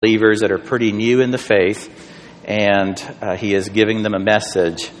believers that are pretty new in the faith, and he is giving them a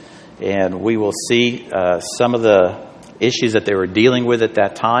message. And we will see some of the issues that they were dealing with at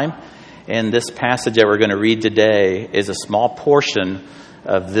that time. And this passage that we're going to read today is a small portion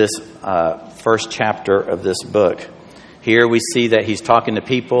of this first chapter of this book. Here we see that he's talking to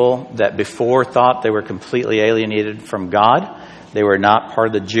people that before thought they were completely alienated from God. They were not part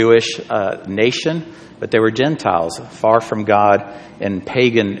of the Jewish nation, but they were Gentiles, far from God and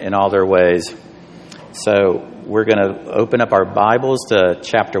pagan in all their ways. So we're going to open up our Bibles to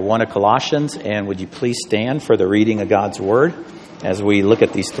chapter 1 of Colossians, and would you please stand for the reading of God's Word as we look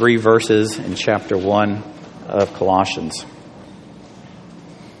at these three verses in chapter 1 of Colossians.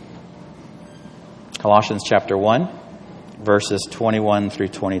 Colossians chapter 1, verses 21 through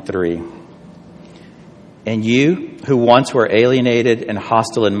 23. And you, who once were alienated and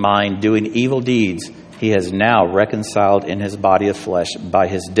hostile in mind, doing evil deeds, he has now reconciled in his body of flesh by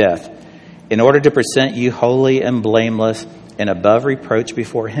his death, in order to present you holy and blameless and above reproach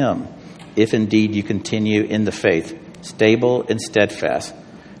before him, if indeed you continue in the faith, stable and steadfast,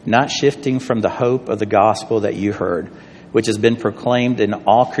 not shifting from the hope of the gospel that you heard, which has been proclaimed in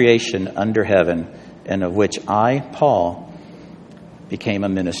all creation under heaven, and of which I, Paul, became a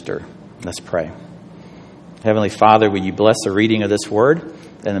minister. Let's pray. Heavenly Father, will you bless the reading of this word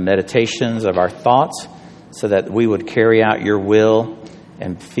and the meditations of our thoughts so that we would carry out your will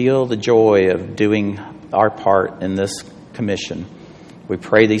and feel the joy of doing our part in this commission. We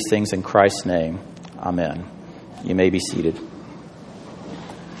pray these things in Christ's name. Amen. You may be seated.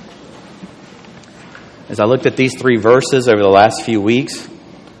 As I looked at these three verses over the last few weeks,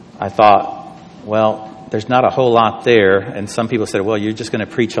 I thought, well, there's not a whole lot there. And some people said, well, you're just going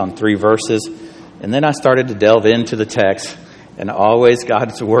to preach on three verses. And then I started to delve into the text, and always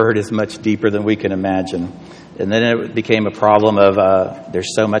God's word is much deeper than we can imagine. And then it became a problem of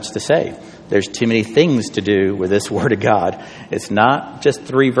there's so much to say. There's too many things to do with this word of God. It's not just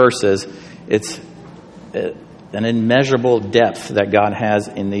three verses. It's an immeasurable depth that God has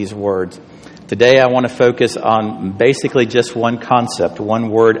in these words. Today I want to focus on basically just one concept, one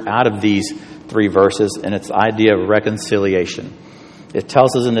word out of these three verses, and it's the idea of reconciliation. It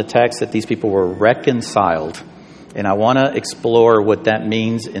tells us in the text that these people were reconciled. And I want to explore what that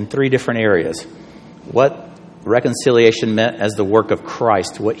means in three different areas. What reconciliation meant as the work of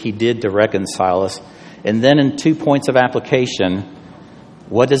Christ, what he did to reconcile us. And then in 2 points of application,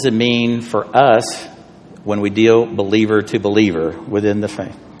 what does it mean for us when we deal believer to believer within the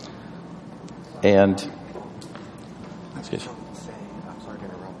faith? And I'm sorry to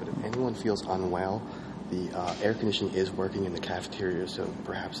interrupt, but if anyone feels unwell, the air conditioning is working in the cafeteria, so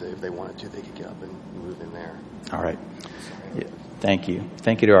perhaps if they wanted to, they could get up and move in there. All right. Yeah, thank you.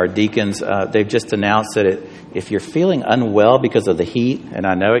 Thank you to our deacons. They've just announced that if you're feeling unwell because of the heat, and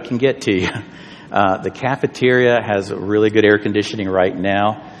I know it can get to you, the cafeteria has really good air conditioning right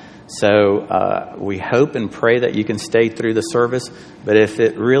now. So we hope and pray that you can stay through the service. But if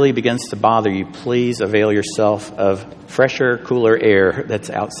it really begins to bother you, please avail yourself of fresher, cooler air that's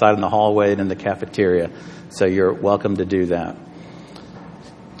outside in the hallway and in the cafeteria. So you're welcome to do that.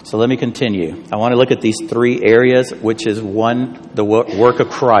 So let me continue. I want to look at these three areas, which is one, the work of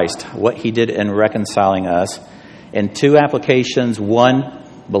Christ, what he did in reconciling us, and two applications, one,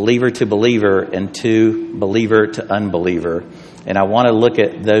 believer to believer, and two, believer to unbeliever. And I want to look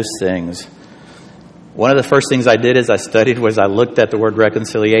at those things. One of the first things I did as I studied was I looked at the word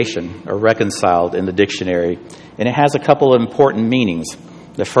reconciliation, or reconciled, in the dictionary. And it has a couple of important meanings.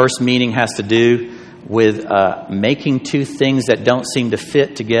 The first meaning has to do with making two things that don't seem to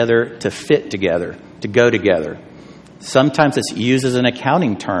fit together, to go together. Sometimes it's used as an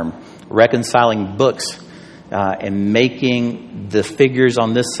accounting term, reconciling books and making the figures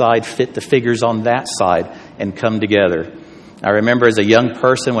on this side fit the figures on that side and come together. I remember as a young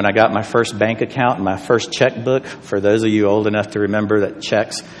person when I got my first bank account and my first checkbook. For those of you old enough to remember that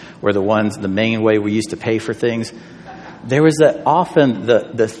checks were the main way we used to pay for things. There was often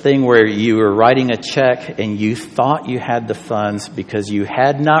the thing where you were writing a check and you thought you had the funds because you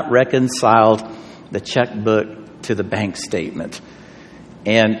had not reconciled the checkbook to the bank statement.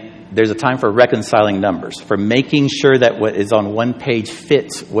 And there's a time for reconciling numbers, for making sure that what is on one page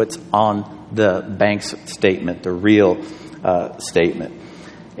fits what's on the bank's statement, the real statement.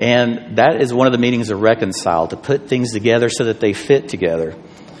 And that is one of the meanings of reconcile, to put things together so that they fit together.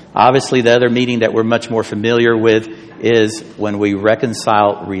 Obviously, the other meaning that we're much more familiar with is when we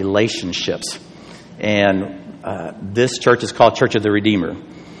reconcile relationships. And this church is called Church of the Redeemer.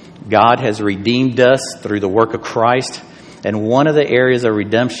 God has redeemed us through the work of Christ. And one of the areas of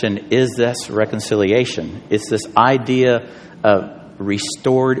redemption is this reconciliation. It's this idea of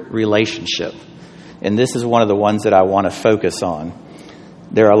restored relationship. And this is one of the ones that I want to focus on.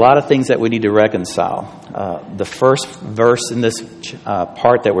 There are a lot of things that we need to reconcile. The first verse in this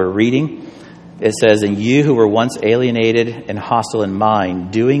part that we're reading, it says, "And you who were once alienated and hostile in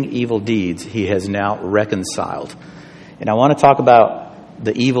mind, doing evil deeds, he has now reconciled." And I want to talk about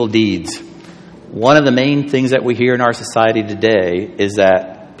the evil deeds. One of the main things that we hear in our society today is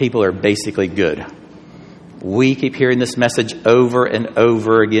that people are basically good. We keep hearing this message over and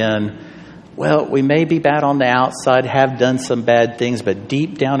over again. Well, we may be bad on the outside, have done some bad things, but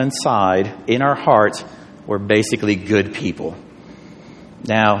deep down inside, in our hearts, we're basically good people.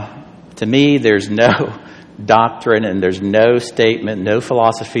 Now, to me, there's no doctrine and there's no statement, no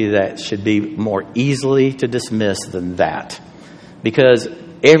philosophy that should be more easily to dismiss than that. Because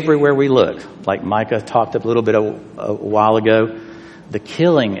everywhere we look, like Micah talked a little bit a while ago, the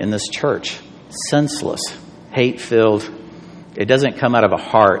killing in this church, senseless, hate-filled, it doesn't come out of a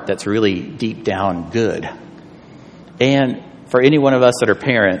heart that's really deep down good. And for any one of us that are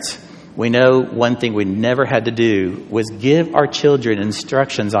parents, we know one thing we never had to do was give our children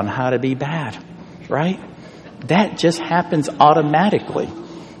instructions on how to be bad, right? That just happens automatically.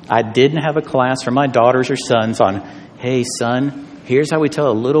 I didn't have a class for my daughters or sons on, hey, son, here's how we tell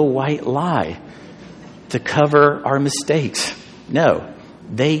a little white lie to cover our mistakes. No,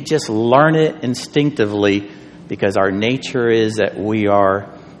 they just learn it instinctively because our nature is that we are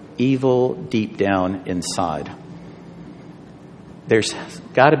evil deep down inside. There's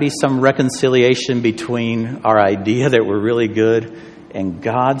got to be some reconciliation between our idea that we're really good and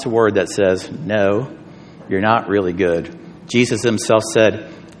God's word that says, no, you're not really good. Jesus himself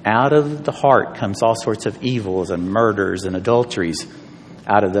said, out of the heart comes all sorts of evils and murders and adulteries,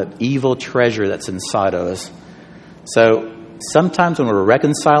 out of the evil treasure that's inside of us. So sometimes when we're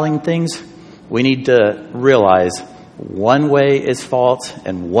reconciling things, we need to realize one way is false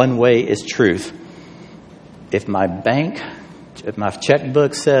and one way is truth. If my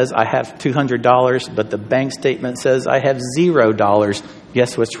checkbook says I have $200, but the bank statement says I have $0,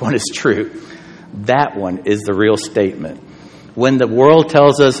 guess which one is true? That one is the real statement. When the world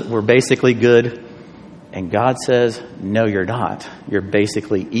tells us we're basically good and God says, no, you're not. You're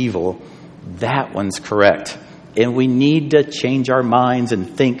basically evil. That one's correct. And we need to change our minds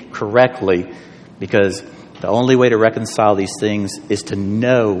and think correctly because the only way to reconcile these things is to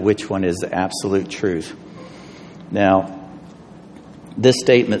know which one is the absolute truth. Now, this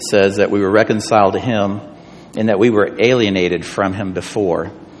statement says that we were reconciled to him and that we were alienated from him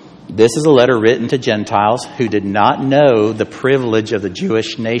before. This is a letter written to Gentiles who did not know the privilege of the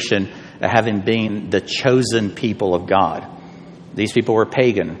Jewish nation of having been the chosen people of God. These people were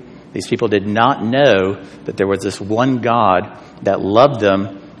pagan. These people did not know that there was this one God that loved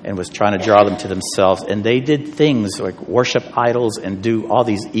them and was trying to draw them to themselves. And they did things like worship idols and do all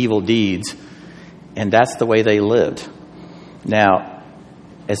these evil deeds. And that's the way they lived. Now,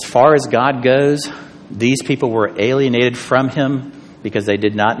 as far as God goes, these people were alienated from him because they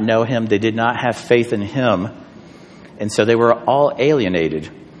did not know him. They did not have faith in him. And so they were all alienated.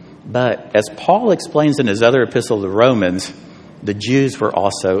 But as Paul explains in his other epistle to Romans, the Jews were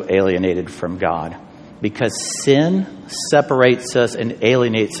also alienated from God because sin separates us and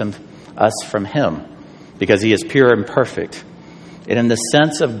alienates us from him because he is pure and perfect. And in the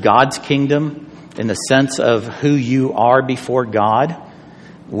sense of God's kingdom, in the sense of who you are before God,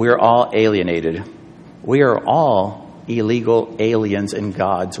 we're all alienated. We are all illegal aliens in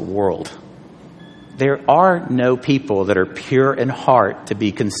God's world. There are no people that are pure in heart to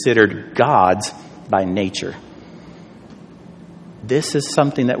be considered gods by nature. This is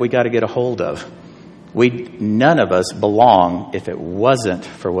something that we got to get a hold of. None of us belong if it wasn't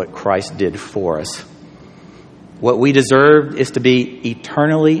for what Christ did for us. What we deserve is to be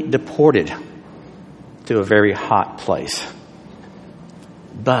eternally deported to a very hot place.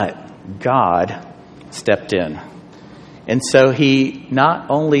 But God stepped in. And so he not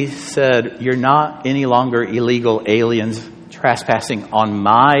only said, you're not any longer illegal aliens trespassing on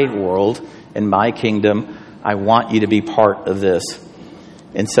my world and my kingdom. I want you to be part of this.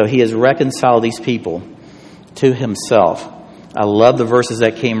 And so he has reconciled these people to himself. I love the verses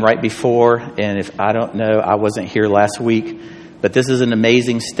that came right before. And if I don't know, I wasn't here last week. But this is an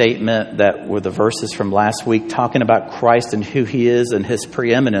amazing statement that were the verses from last week talking about Christ and who he is and his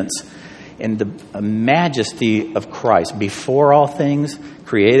preeminence and the majesty of Christ. Before all things,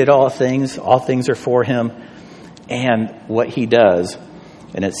 created all things are for him, and what he does.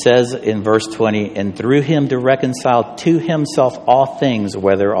 And it says in verse 20, and through him to reconcile to himself all things,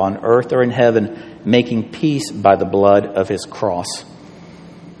 whether on earth or in heaven, making peace by the blood of his cross.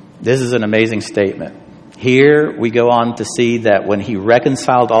 This is an amazing statement. Here we go on to see that when he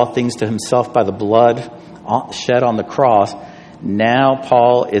reconciled all things to himself by the blood shed on the cross, now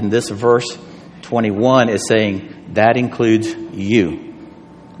Paul in this verse 21 is saying that includes you,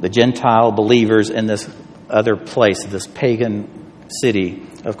 the Gentile believers in this other place, this pagan city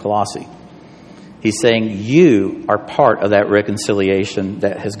of Colossae. He's saying you are part of that reconciliation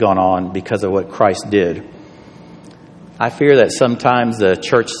that has gone on because of what Christ did. I fear that sometimes the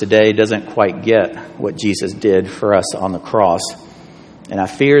church today doesn't quite get what Jesus did for us on the cross. And I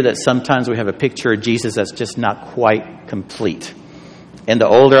fear that sometimes we have a picture of Jesus that's just not quite complete. And the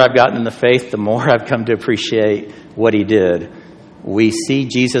older I've gotten in the faith, the more I've come to appreciate what he did. We see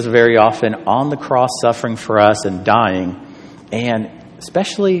Jesus very often on the cross suffering for us and dying. And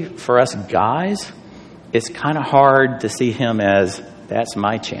especially for us guys, it's kind of hard to see him as, that's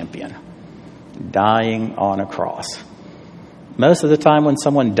my champion, dying on a cross. Most of the time when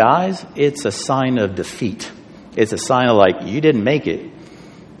someone dies, it's a sign of defeat. It's a sign of like, you didn't make it.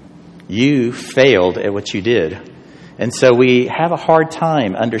 You failed at what you did. And so we have a hard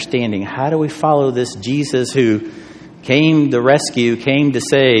time understanding, how do we follow this Jesus who came to rescue, came to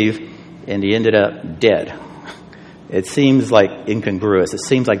save, and he ended up dead? It seems like incongruous. It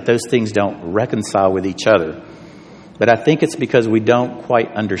seems like those things don't reconcile with each other. But I think it's because we don't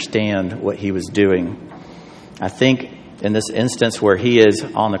quite understand what he was doing. I think in this instance where he is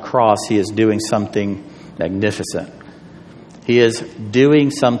on the cross, he is doing something magnificent. He is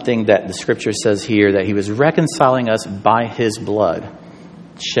doing something that the scripture says here, that he was reconciling us by his blood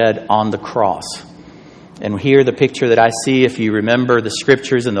shed on the cross. And here the picture that I see, if you remember the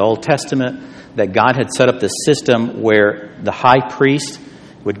scriptures in the Old Testament, that God had set up this system where the high priest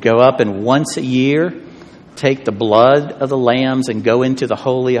would go up and once a year take the blood of the lambs and go into the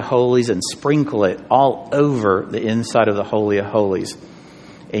Holy of Holies and sprinkle it all over the inside of the Holy of Holies.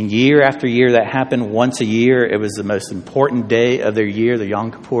 And year after year that happened once a year. It was the most important day of their year, the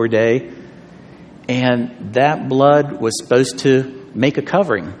Yom Kippur day. And that blood was supposed to make a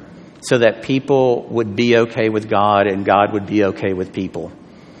covering so that people would be okay with God and God would be okay with people.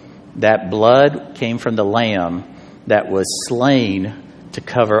 That blood came from the lamb that was slain to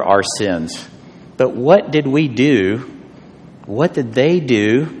cover our sins. But what did we do? What did they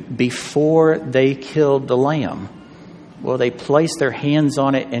do before they killed the lamb? Well, they placed their hands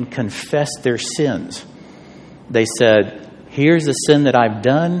on it and confessed their sins. They said, here's the sin that I've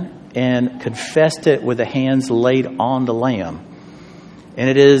done, and confessed it with the hands laid on the lamb. And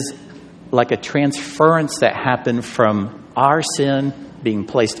it is like a transference that happened from our sin being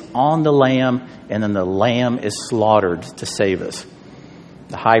placed on the lamb, and then the lamb is slaughtered to save us.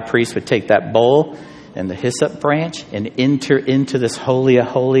 The high priest would take that bowl and the hyssop branch and enter into this Holy of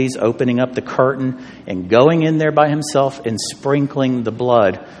Holies, opening up the curtain and going in there by himself and sprinkling the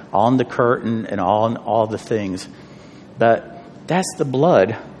blood on the curtain and on all the things. But that's the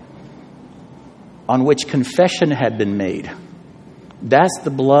blood on which confession had been made. That's the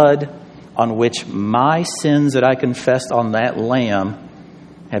blood on which my sins that I confessed on that lamb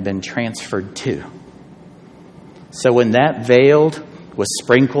have been transferred to. So when that veil was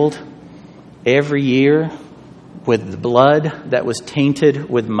sprinkled every year with the blood that was tainted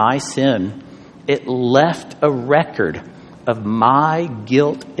with my sin, it left a record of my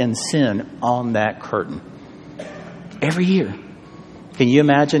guilt and sin on that curtain. Every year. Can you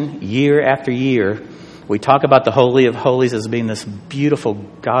imagine? Year after year, we talk about the Holy of Holies as being this beautiful,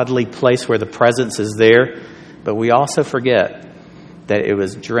 godly place where the presence is there, but we also forget that it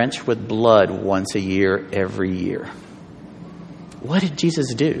was drenched with blood once a year, every year. What did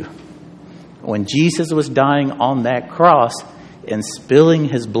Jesus do? When Jesus was dying on that cross and spilling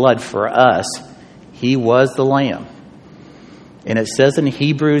his blood for us, he was the Lamb. And it says in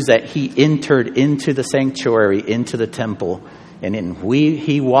Hebrews that he entered into the sanctuary, into the temple, and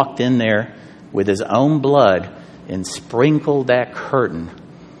he walked in there with his own blood and sprinkled that curtain.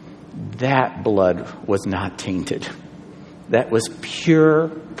 That blood was not tainted. That was pure,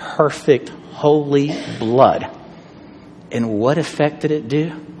 perfect, holy blood. And what effect did it do?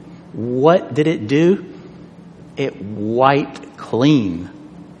 What did it do? It wiped clean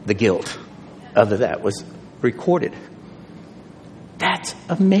the guilt of that was recorded. That's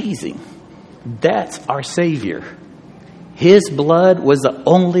amazing. That's our Savior. His blood was the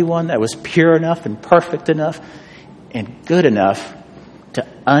only one that was pure enough and perfect enough and good enough to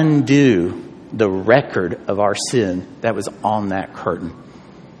undo the record of our sin that was on that curtain.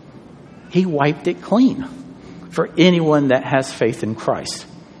 He wiped it clean for anyone that has faith in Christ.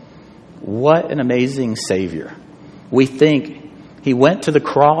 What an amazing Savior. We think he went to the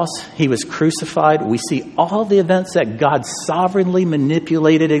cross, he was crucified. We see all the events that God sovereignly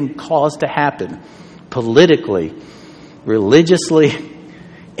manipulated and caused to happen. politically, religiously,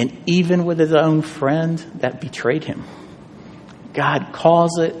 and even with his own friend that betrayed him. God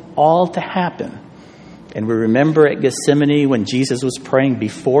caused it all to happen. And we remember at Gethsemane when Jesus was praying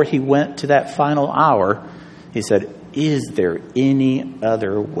before he went to that final hour, he said, "Is there any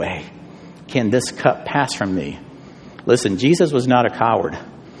other way? Can this cup pass from me?" Listen, Jesus was not a coward.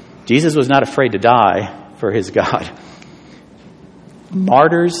 Jesus was not afraid to die for his God.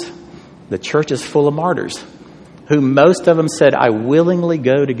 Martyrs, the church is full of martyrs, who most of them said, "I willingly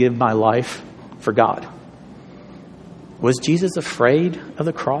go to give my life for God." Was Jesus afraid of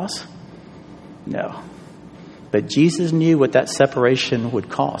the cross? No. But Jesus knew what that separation would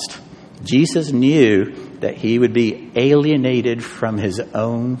cost. Jesus knew that he would be alienated from his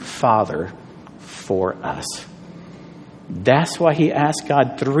own Father for us. That's why he asked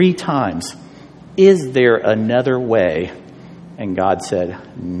God 3 times, "Is there another way?" And God said,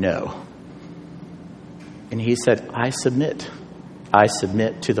 "No." And he said, I submit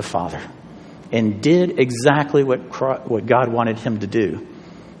to the Father," and did exactly what God wanted him to do,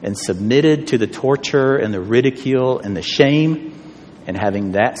 and submitted to the torture and the ridicule and the shame, and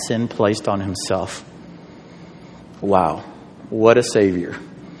having that sin placed on himself. Wow, what a Savior.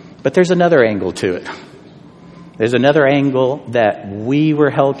 But there's another angle to it. There's another angle, that we were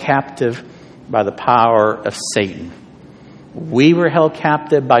held captive by the power of Satan. We were held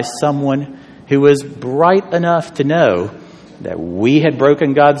captive by someone who was bright enough to know that we had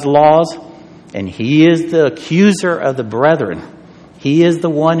broken God's laws, and he is the accuser of the brethren. He is the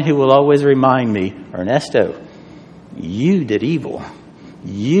one who will always remind me, "Ernesto, you did evil.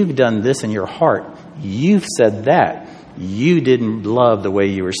 You've done this in your heart. You've said that. You didn't love the way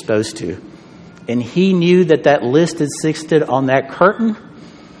you were supposed to." And he knew that that list existed on that curtain.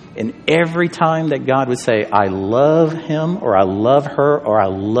 And every time that God would say, "I love him," or "I love her," or "I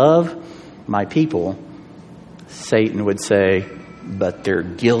love my people," Satan would say, "But they're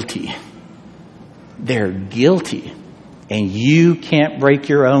guilty. They're guilty. And you can't break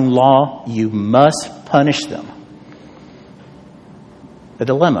your own law. You must punish them." The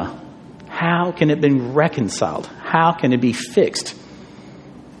dilemma. How can it be reconciled? How can it be fixed?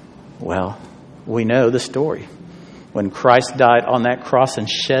 Well, we know the story. When Christ died on that cross and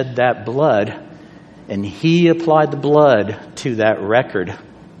shed that blood, and he applied the blood to that record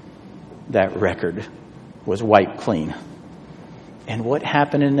was wiped clean. And what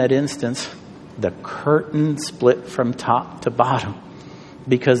happened in that instance? The curtain split from top to bottom,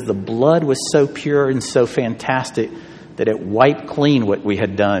 because the blood was so pure and so fantastic that it wiped clean what we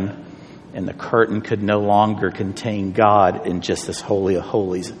had done, and the curtain could no longer contain God in just this holy of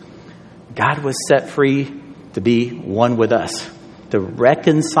holies. God was set free to be one with us, to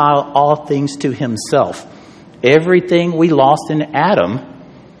reconcile all things to himself. Everything we lost in Adam,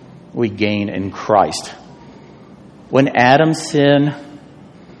 we gain in Christ. When Adam sinned,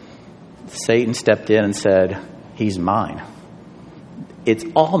 Satan stepped in and said, "He's mine. It's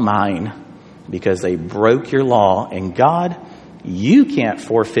all mine because they broke your law, and God, you can't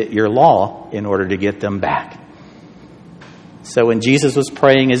forfeit your law in order to get them back." So when Jesus was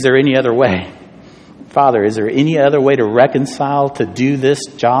praying, "Is there any other way? Father, is there any other way to reconcile, to do this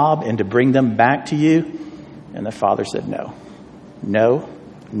job and to bring them back to you?" And the Father said, "No, no,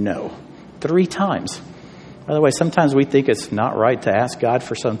 no." 3 times. By the way, sometimes we think it's not right to ask God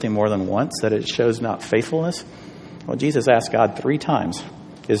for something more than once, that it shows not faithfulness. Well, Jesus asked God 3 times,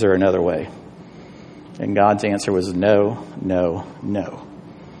 "Is there another way?" And God's answer was no, no, no.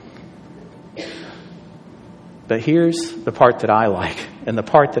 But here's the part that I like, and the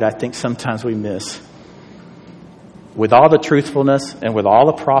part that I think sometimes we miss. With all the truthfulness and with all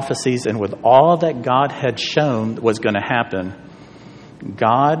the prophecies and with all that God had shown was going to happen,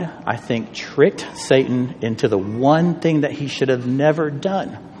 God, I think, tricked Satan into the one thing that he should have never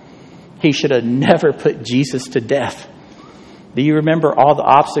done. He should have never put Jesus to death. Do you remember all the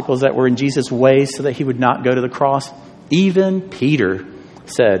obstacles that were in Jesus' way so that he would not go to the cross? Even Peter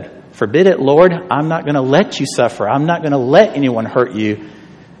said, "Forbid it, Lord. I'm not going to let you suffer. I'm not going to let anyone hurt you."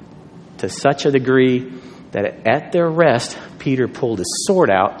 To such a degree that at their rest, Peter pulled his sword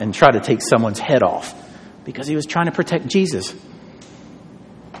out and tried to take someone's head off because he was trying to protect Jesus.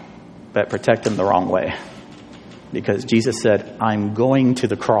 But protect him the wrong way. Because Jesus said, "I'm going to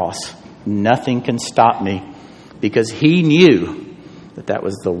the cross. Nothing can stop me." Because he knew that that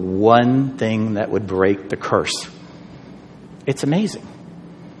was the one thing that would break the curse. It's amazing.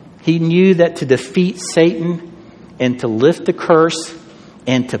 He knew that to defeat Satan and to lift the curse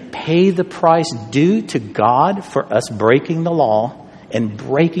and to pay the price due to God for us breaking the law and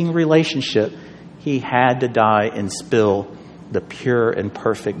breaking relationship, he had to die and spill the pure and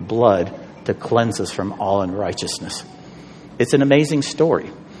perfect blood to cleanse us from all unrighteousness. It's an amazing story.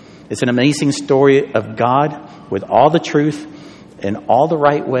 It's an amazing story of God with all the truth in all the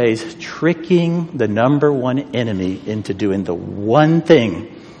right ways, tricking the number one enemy into doing the one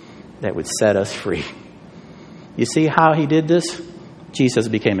thing that would set us free. You see how he did this? Jesus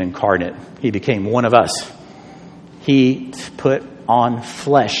became incarnate. He became one of us. He put on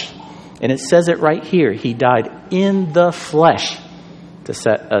flesh. And it says it right here. He died in the flesh to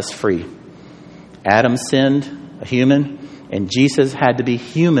set us free. Adam sinned, a human, and Jesus had to be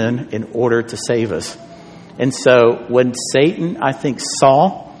human in order to save us. And so when Satan, I think,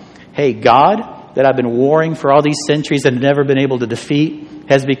 saw, hey, God that I've been warring for all these centuries and never been able to defeat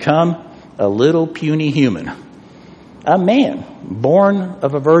has become a little puny human. A man born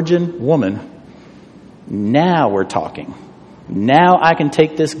of a virgin woman. Now we're talking. Now I can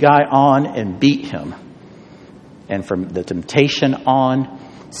take this guy on and beat him. And from the temptation on,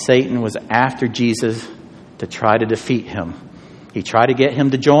 Satan was after Jesus to try to defeat him. He tried to get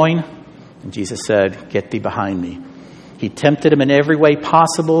him to join, and Jesus said, "Get thee behind me." He tempted him in every way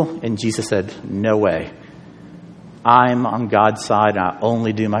possible, and Jesus said, "No way. I'm on God's side, and I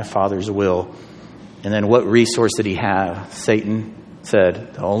only do my Father's will." And then what resource did he have? Satan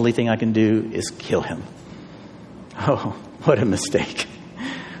said, "The only thing I can do is kill him." Oh, what a mistake.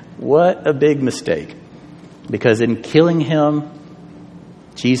 What a big mistake. Because in killing him,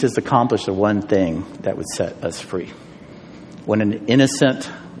 Jesus accomplished the one thing that would set us free. When an innocent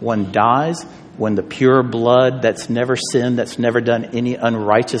one dies, when the pure blood that's never sinned, that's never done any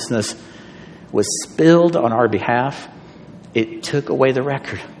unrighteousness was spilled on our behalf, it took away the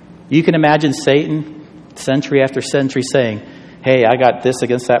record. You can imagine Satan century after century saying, "Hey, I got this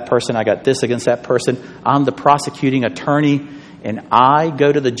against that person. I got this against that person. I'm the prosecuting attorney." And I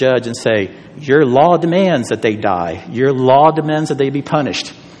go to the judge and say, "Your law demands that they die. Your law demands that they be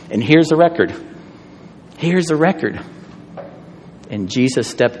punished. And here's the record. Here's the record." And Jesus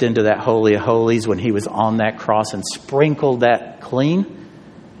stepped into that Holy of Holies when he was on that cross and sprinkled that clean.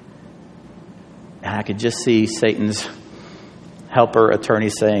 And I could just see Satan's helper attorney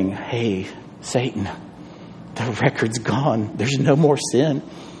saying, "Hey, Satan, the record's gone. There's no more sin.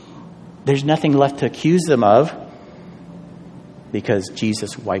 There's nothing left to accuse them of because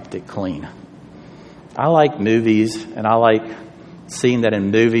Jesus wiped it clean." I like movies, and I like seeing that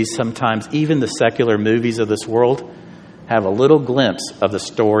in movies sometimes, even the secular movies of this world, have a little glimpse of the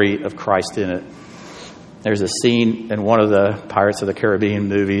story of Christ in it. There's a scene in one of the Pirates of the Caribbean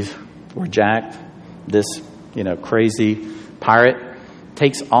movies where Jack, this crazy pirate,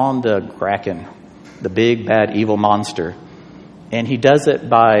 takes on the Kraken, the big, bad, evil monster. And he does it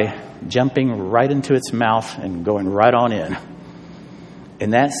by jumping right into its mouth and going right on in.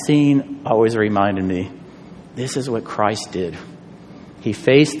 And that scene always reminded me, this is what Christ did. He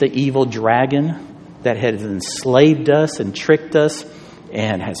faced the evil dragon that had enslaved us and tricked us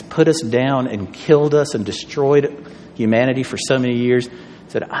and has put us down and killed us and destroyed humanity for so many years. He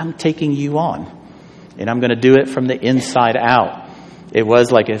said, "I'm taking you on, and I'm going to do it from the inside out." It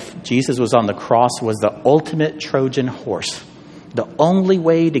was like if Jesus was on the cross was the ultimate Trojan horse. The only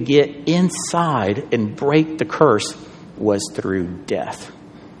way to get inside and break the curse was through death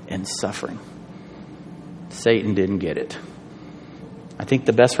and suffering. Satan didn't get it. I think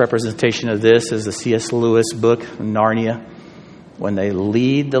the best representation of this is the C.S. Lewis book, Narnia, when they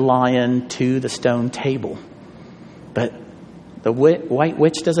lead the lion to the stone table. But the white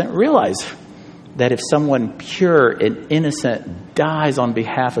witch doesn't realize that if someone pure and innocent dies on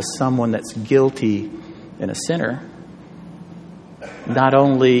behalf of someone that's guilty and a sinner, not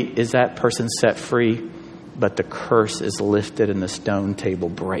only is that person set free, but the curse is lifted and the stone table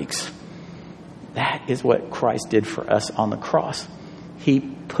breaks. That is what Christ did for us on the cross. He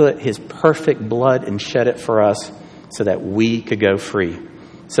put his perfect blood and shed it for us so that we could go free,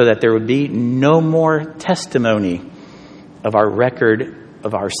 so that there would be no more testimony of our record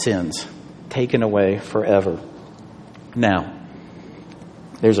of our sins taken away forever. Now,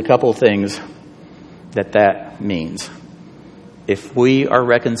 there's a couple of things that means. If we are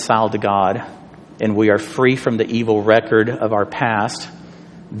reconciled to God and we are free from the evil record of our past,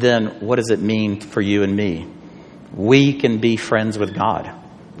 then what does it mean for you and me? We can be friends with God.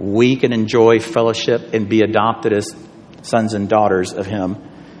 We can enjoy fellowship and be adopted as sons and daughters of him.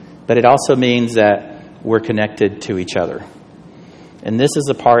 But it also means that we're connected to each other. And this is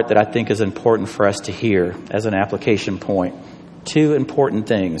the part that I think is important for us to hear as an application point. Two important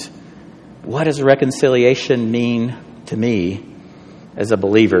things. What does reconciliation mean to me as a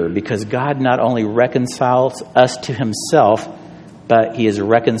believer? Because God not only reconciles us to himself, but he is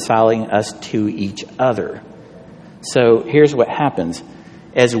reconciling us to each other. So here's what happens.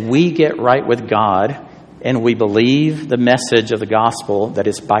 as we get right with God and we believe the message of the gospel that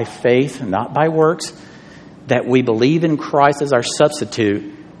is by faith, not by works, that we believe in Christ as our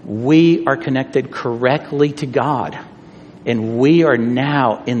substitute, we are connected correctly to God. And we are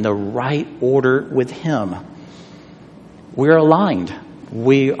now in the right order with Him. We're aligned.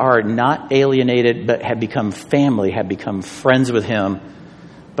 We are not alienated, but have become family, have become friends with Him.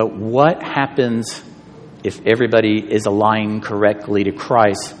 But what happens if everybody is aligned correctly to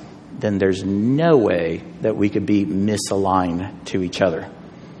Christ? Then there's no way that we could be misaligned to each other.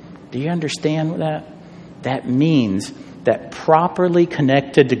 Do you understand that? That means that properly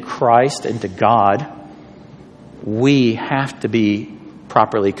connected to Christ and to God, we have to be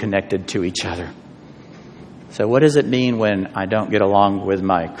properly connected to each other. So what does it mean when I don't get along with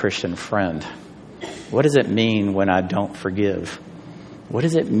my Christian friend? What does it mean when I don't forgive? What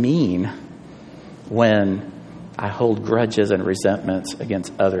does it mean when I hold grudges and resentments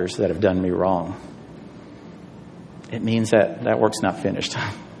against others that have done me wrong? It means that that work's not finished.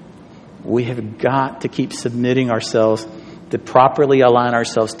 We have got to keep submitting ourselves to properly align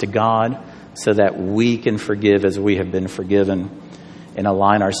ourselves to God so that we can forgive as we have been forgiven and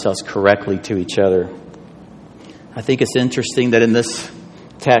align ourselves correctly to each other. I think it's interesting that in this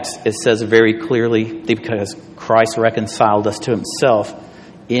text it says very clearly, because Christ reconciled us to Himself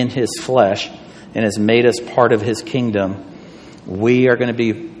in His flesh and has made us part of His kingdom, we are going to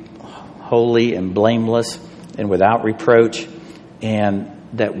be holy and blameless and without reproach, and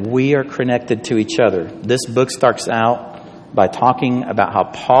that we are connected to each other. This book starts out by talking about how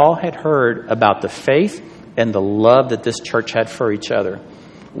Paul had heard about the faith and the love that this church had for each other.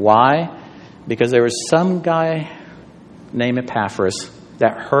 Why? Because there was some guy named Epaphras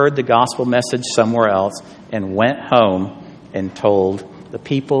that heard the gospel message somewhere else and went home and told the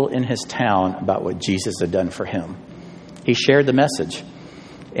people in his town about what Jesus had done for him. He shared the message.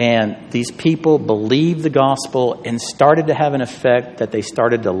 And these people believed the gospel and started to have an effect that they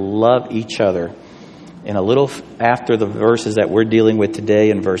started to love each other. And a little after the verses that we're dealing with today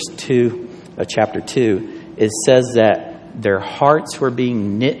in verse 2 of chapter 2, it says that their hearts were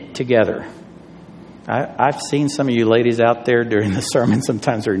being knit together. I've seen some of you ladies out there during the sermon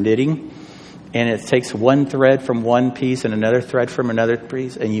sometimes are knitting. And it takes one thread from one piece and another thread from another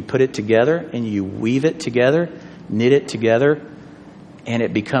piece. And you put it together and you weave it together, knit it together. And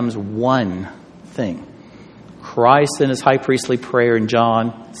it becomes one thing. Christ in His high priestly prayer in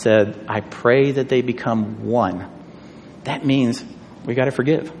John said, I pray that they become one. That means we got to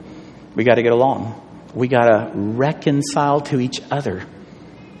forgive. We got to get along. We got to reconcile to each other.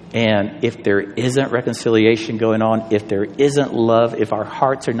 And if there isn't reconciliation going on, if there isn't love, if our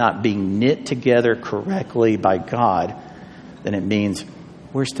hearts are not being knit together correctly by God, then it means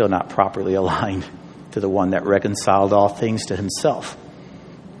we're still not properly aligned to the one that reconciled all things to Himself.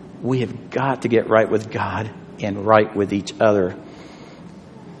 We have got to get right with God and right with each other.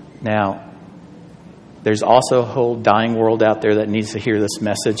 Now, there's also a whole dying world out there that needs to hear this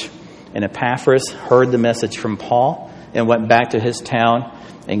message. And Epaphras heard the message from Paul and went back to his town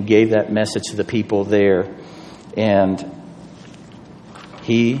and gave that message to the people there. And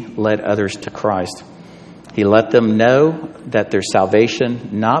he led others to Christ. He let them know that their salvation,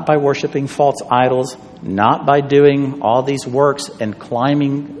 not by worshiping false idols, not by doing all these works and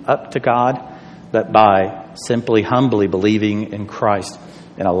climbing up to God, but by simply humbly believing in Christ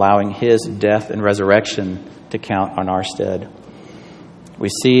and allowing His death and resurrection to count on our stead. We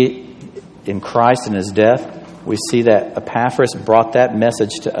see in Christ and His death, we see that Epaphras brought that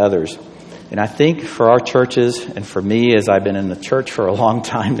message to others. And I think for our churches and for me, as I've been in the church for a long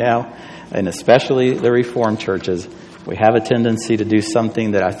time now, and especially the Reformed churches, we have a tendency to do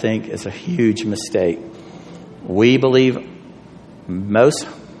something that I think is a huge mistake. We believe most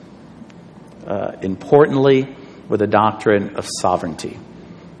importantly with the doctrine of sovereignty.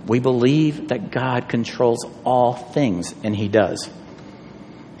 We believe that God controls all things, and He does.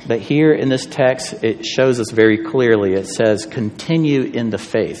 But here in this text, it shows us very clearly. It says, continue in the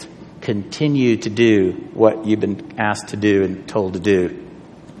faith. Continue to do what you've been asked to do and told to do.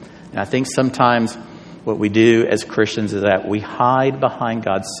 And I think sometimes what we do as Christians is that we hide behind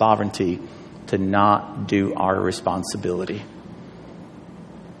God's sovereignty to not do our responsibility.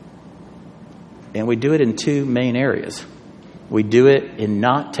 And we do it in two main areas. We do it in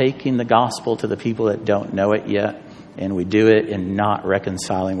not taking the gospel to the people that don't know it yet. And we do it in not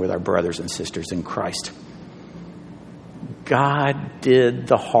reconciling with our brothers and sisters in Christ. God did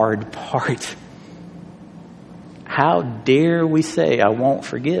the hard part. How dare we say, I won't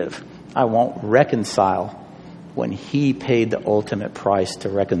forgive, I won't reconcile, when He paid the ultimate price to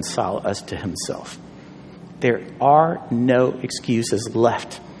reconcile us to Himself. There are no excuses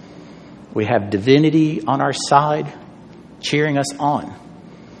left. We have divinity on our side, cheering us on.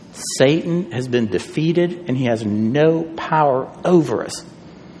 Satan has been defeated, and he has no power over us.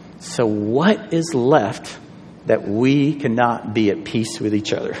 So what is left that we cannot be at peace with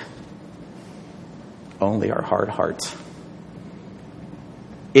each other? Only our hard hearts.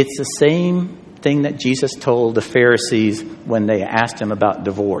 It's the same thing that Jesus told the Pharisees when they asked him about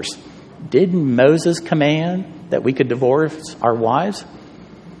divorce. Didn't Moses command that we could divorce our wives?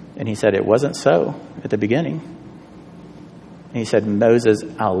 And he said it wasn't so at the beginning. And he said Moses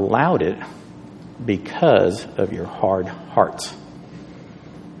allowed it because of your hard hearts.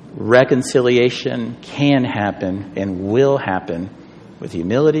 Reconciliation can happen and will happen with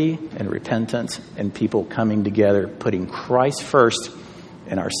humility and repentance and people coming together, putting Christ first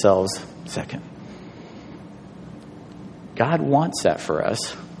and ourselves second. God wants that for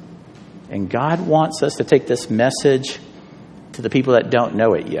us. And God wants us to take this message to the people that don't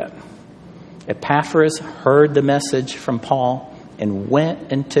know it yet. Epaphras heard the message from Paul and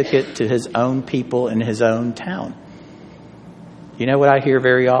went and took it to his own people in his own town. You know what I hear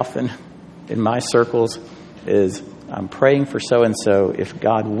very often in my circles is, I'm praying for so-and-so if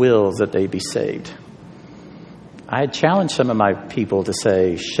God wills that they be saved. I had challenged some of my people to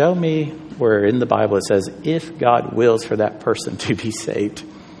say, show me where in the Bible it says, if God wills for that person to be saved.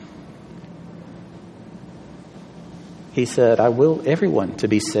 He said, I will everyone to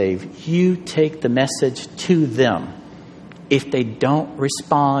be saved. You take the message to them. If they don't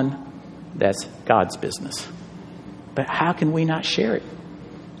respond, that's God's business. But how can we not share it?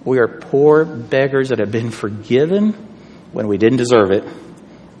 We are poor beggars that have been forgiven when we didn't deserve it.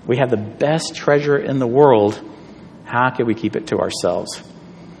 We have the best treasure in the world. How can we keep it to ourselves?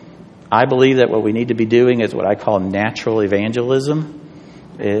 I believe that what we need to be doing is what I call natural evangelism.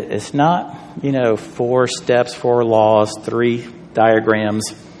 It's not, 4 steps, 4 laws, 3 diagrams.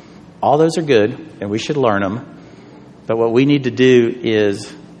 All those are good, and we should learn them. But what we need to do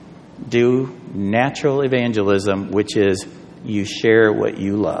is do natural evangelism, which is you share what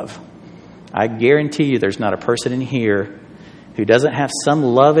you love. I guarantee you there's not a person in here who doesn't have some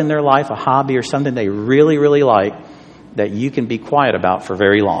love in their life, a hobby or something they really, really like, that you can be quiet about for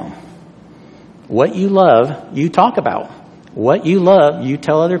very long. What you love, you talk about. What you love, you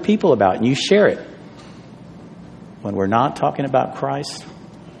tell other people about, and you share it. When we're not talking about Christ,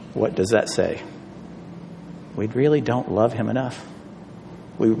 what does that say? We really don't love him enough.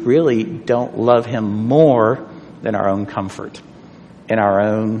 We really don't love him more than our own comfort and our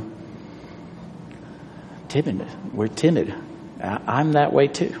own timid. We're timid. I'm that way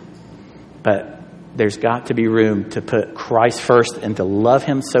too. But there's got to be room to put Christ first and to love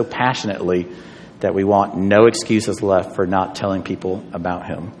him so passionately that we want no excuses left for not telling people about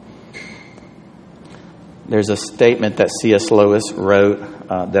him. There's a statement that C.S. Lewis wrote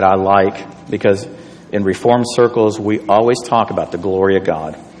that I like, because in Reformed circles, we always talk about the glory of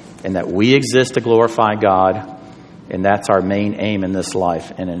God and that we exist to glorify God, and that's our main aim in this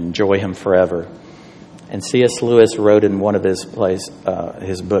life, and enjoy him forever. And C.S. Lewis wrote in one of his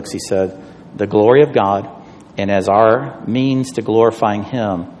books, he said, the glory of God, and as our means to glorifying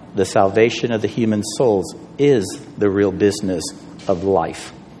him, the salvation of the human souls is the real business of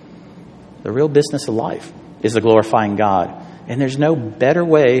life. The real business of life is the glorifying God. And there's no better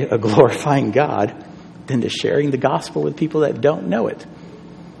way of glorifying God than to sharing the gospel with people that don't know it.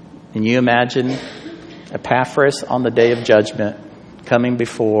 And you imagine Epaphras on the day of judgment coming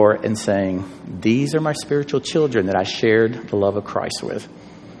before and saying, these are my spiritual children that I shared the love of Christ with.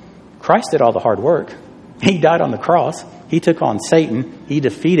 Christ did all the hard work. He died on the cross. He took on Satan. He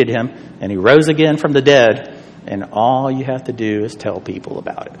defeated him, and he rose again from the dead. And all you have to do is tell people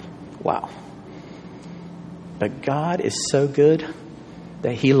about it. Wow. But God is so good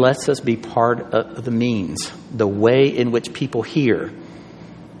that he lets us be part of the means, the way in which people hear,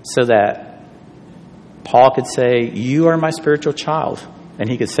 so that Paul could say, you are my spiritual child. And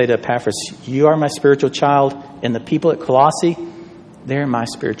he could say to Epaphras, you are my spiritual child. And the people at Colossae, they're my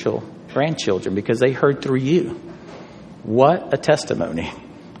spiritual grandchildren because they heard through you. What a testimony.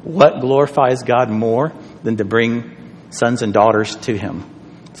 What glorifies God more than to bring sons and daughters to him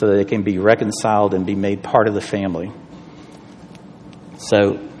so that they can be reconciled and be made part of the family.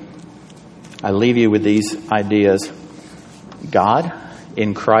 So I leave you with these ideas. God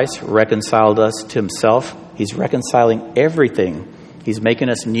in Christ reconciled us to himself. He's reconciling everything. He's making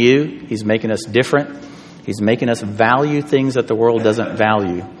us new. He's making us different. He's making us value things that the world doesn't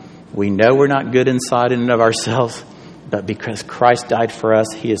value. We know we're not good inside and of ourselves, but because Christ died for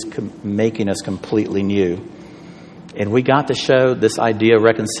us, he is making us completely new. And we got to show this idea of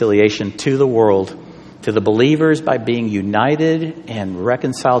reconciliation to the world To the believers, by being united and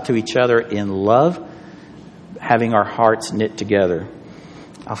reconciled to each other in love, having our hearts knit together.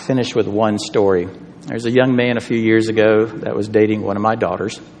 I'll finish with one story. There's a young man a few years ago that was dating one of my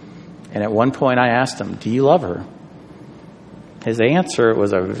daughters. And at one point I asked him, "Do you love her?" His answer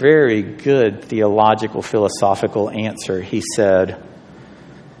was a very good theological, philosophical answer. He said,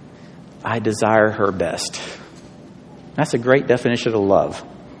 "I desire her best." That's a great definition of love.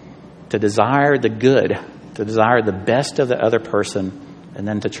 To desire the good, to desire the best of the other person, and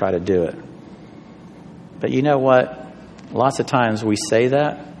then to try to do it. But you know what? Lots of times we say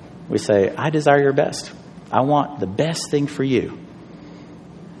that. We say, "I desire your best. I want the best thing for you."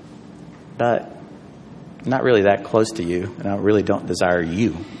 But I'm not really that close to you, and I really don't desire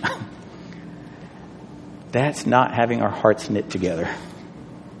you. That's not having our hearts knit together.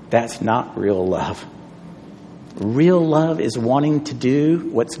 That's not real love. Real love is wanting to do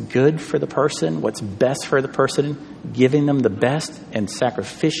what's good for the person, what's best for the person, giving them the best and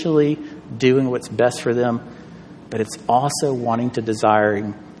sacrificially doing what's best for them. But it's also wanting to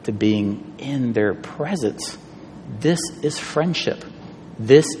desiring to being in their presence. This is friendship.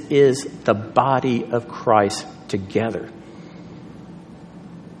 This is the body of Christ together.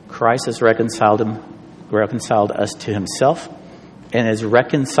 Christ has reconciled us to himself and is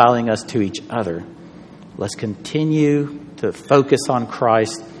reconciling us to each other. Let's continue to focus on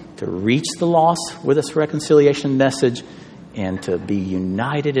Christ, to reach the lost with this reconciliation message, and to be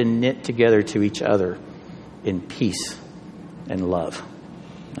united and knit together to each other in peace and love.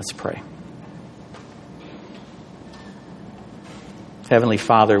 Let's pray. Heavenly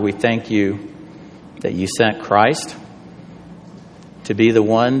Father, we thank you that you sent Christ to be the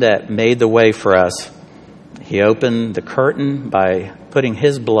one that made the way for us. He opened the curtain by putting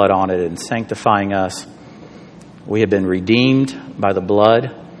his blood on it and sanctifying us. We have been redeemed by the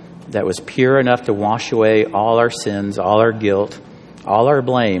blood that was pure enough to wash away all our sins, all our guilt, all our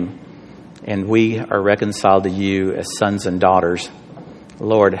blame, and we are reconciled to you as sons and daughters.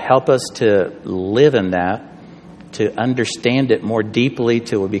 Lord, help us to live in that, to understand it more deeply,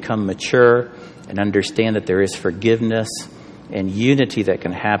 till we become mature and understand that there is forgiveness and unity that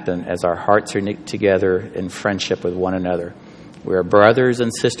can happen as our hearts are knit together in friendship with one another. We are brothers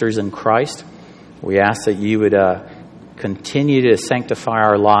and sisters in Christ. We ask that you would continue to sanctify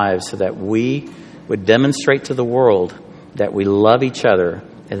our lives so that we would demonstrate to the world that we love each other,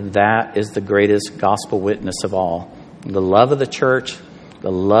 and that is the greatest gospel witness of all. The love of the church,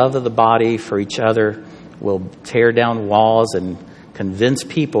 the love of the body for each other will tear down walls and convince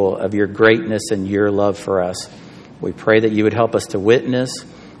people of your greatness and your love for us. We pray that you would help us to witness,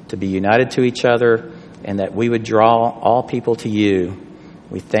 to be united to each other, and that we would draw all people to you.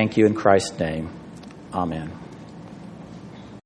 We thank you in Christ's name. Amen.